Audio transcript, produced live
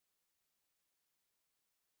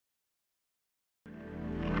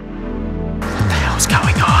What's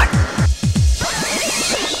going on?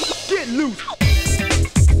 Get loose!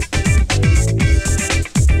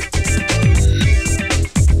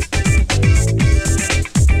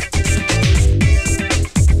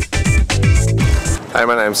 Hey,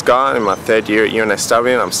 my name's Guy. I'm in my third year at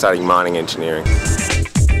UNSW and I'm studying mining engineering.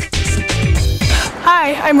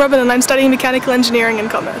 Hi, I'm Robin and I'm studying mechanical engineering and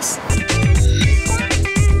commerce.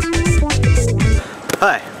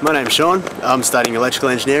 Hi, my name's Sean. I'm studying electrical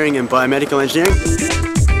engineering and biomedical engineering.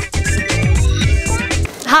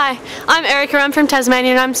 Hi, I'm Erica. I'm from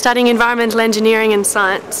Tasmania and I'm studying environmental engineering and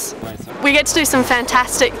science. We get to do some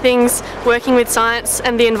fantastic things working with science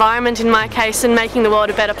and the environment in my case and making the world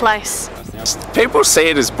a better place. People see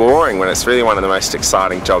it as boring when it's really one of the most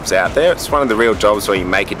exciting jobs out there. It's one of the real jobs where you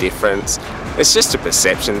make a difference. It's just a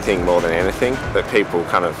perception thing more than anything, that people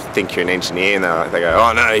kind of think you're an engineer and they go,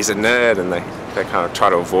 oh no, he's a nerd, and they kind of try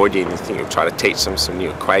to avoid you and you think you'll try to teach them some new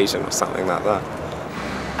equation or something like that.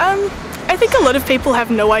 I think a lot of people have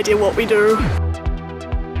no idea what we do.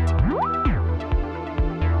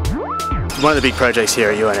 One of the big projects here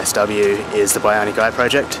at UNSW is the Bionic Eye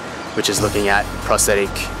project, which is looking at prosthetic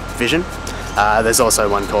vision. There's also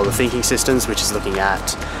one called the Thinking Systems, which is looking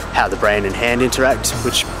at how the brain and hand interact,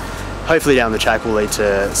 which hopefully down the track will lead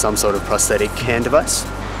to some sort of prosthetic hand device.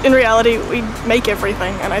 In reality, we make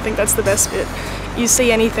everything, and I think that's the best bit. You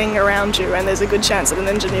see anything around you and there's a good chance that an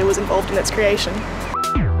engineer was involved in its creation.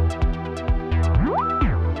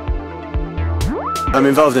 I'm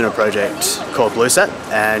involved in a project called BlueSat,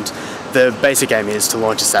 and the basic aim is to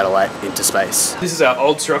launch a satellite into space. This is our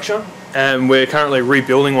old structure and we're currently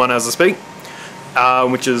rebuilding one as I speak,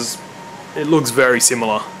 it looks very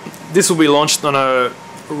similar. This will be launched on a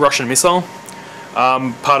Russian missile.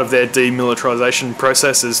 Part of their demilitarization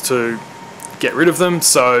process is to get rid of them,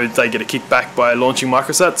 so they get a kickback by launching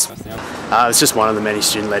microsats. It's just one of the many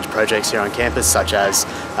student-led projects here on campus, such as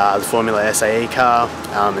the Formula SAE car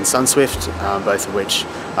and SunSwift, both of which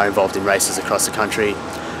are involved in races across the country.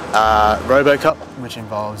 RoboCup, which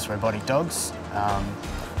involves robotic dogs,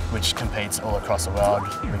 which competes all across the world.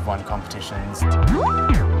 We've won competitions.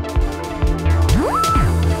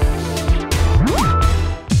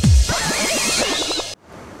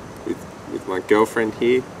 With my girlfriend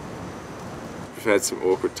here, we've had some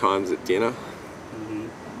awkward times at dinner.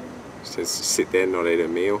 Just to sit there and not eat a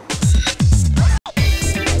meal.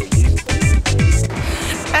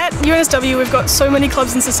 At UNSW we've got so many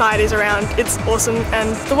clubs and societies around, it's awesome,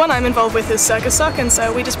 and the one I'm involved with is Circus Sock, and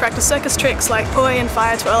so we just practice circus tricks like poi and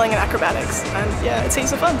fire twirling and acrobatics, and yeah, it's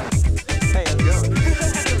heaps of fun. Hey, how's it going?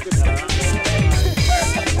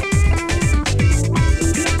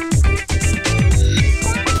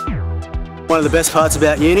 One of the best parts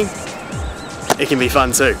about uni, it can be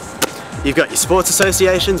fun too. You've got your sports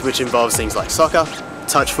associations, which involves things like soccer,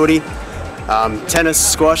 touch footy, tennis,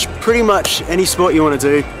 squash, pretty much any sport you want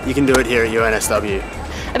to do, you can do it here at UNSW.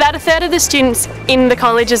 About a third of the students in the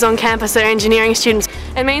colleges on campus are engineering students.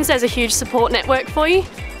 It means there's a huge support network for you.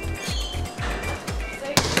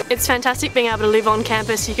 It's fantastic being able to live on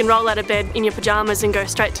campus. You can roll out of bed in your pyjamas and go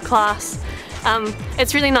straight to class.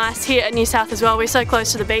 It's really nice here at New South as well. We're so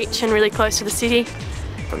close to the beach and really close to the city.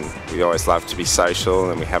 And we always love to be social,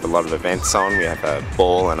 and we have a lot of events on. We have a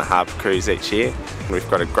ball and a harbour cruise each year. And we've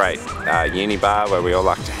got a great uni bar where we all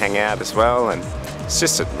like to hang out as well, and it's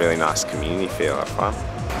just a really nice community feel, I find.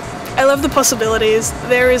 I love the possibilities.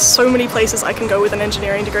 There is so many places I can go with an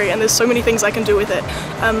engineering degree, and there's so many things I can do with it.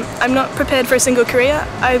 I'm not prepared for a single career.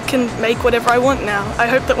 I can make whatever I want now. I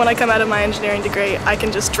hope that when I come out of my engineering degree I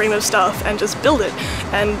can just dream of stuff and just build it,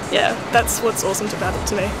 and yeah, that's what's awesome about it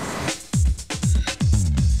to me.